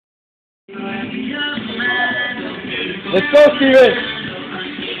Let's go, Steven.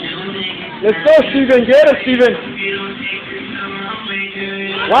 Let's go, Steven. Get it, Steven.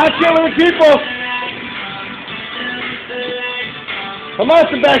 Watch it, little people. Come on,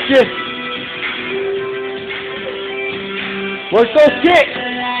 Sebastian. Work those kicks.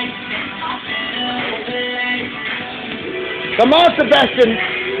 Come on, Sebastian.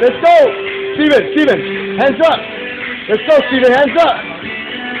 Let's go. Steven. Hands up. Let's go, Steven. Hands up.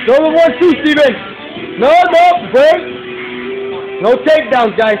 Go to 1-2, Steven. No, break. No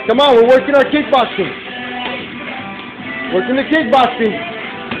takedowns, guys. Come on, we're working our kickboxing. Working the kickboxing.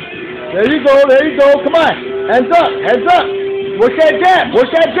 There you go. Come on. Hands up. Work that jab.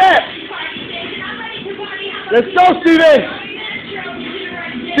 Let's go, Steven.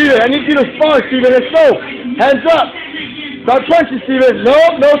 I need you to spar, Steven. Let's go. Hands up. Start punching, Steven. No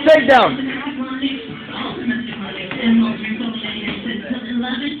takedown.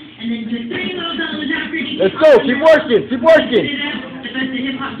 Let's go. Keep working.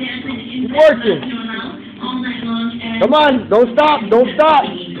 Come on. Don't stop.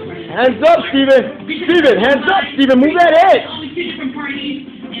 Hands up, Steven. Hands up, Steven. Move that head.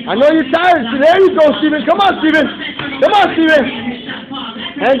 I know you're tired. So there you go, Steven. Come on, Steven.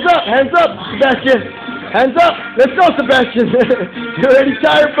 Hands up, Sebastian. Hands up. Let's go, Sebastian. You're already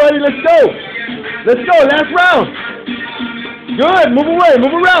tired, buddy. Let's go. Last round. Good. Move away.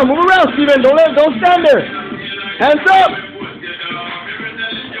 Move around, Steven. Don't stand there. Hands up.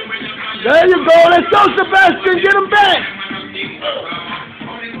 There you go. Let's go, Sebastian. Get him back.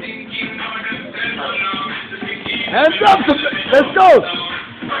 Hands up. Let's go.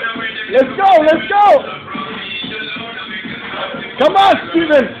 Come on,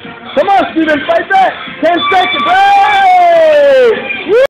 Steven. Fight back. 10 seconds. Hey!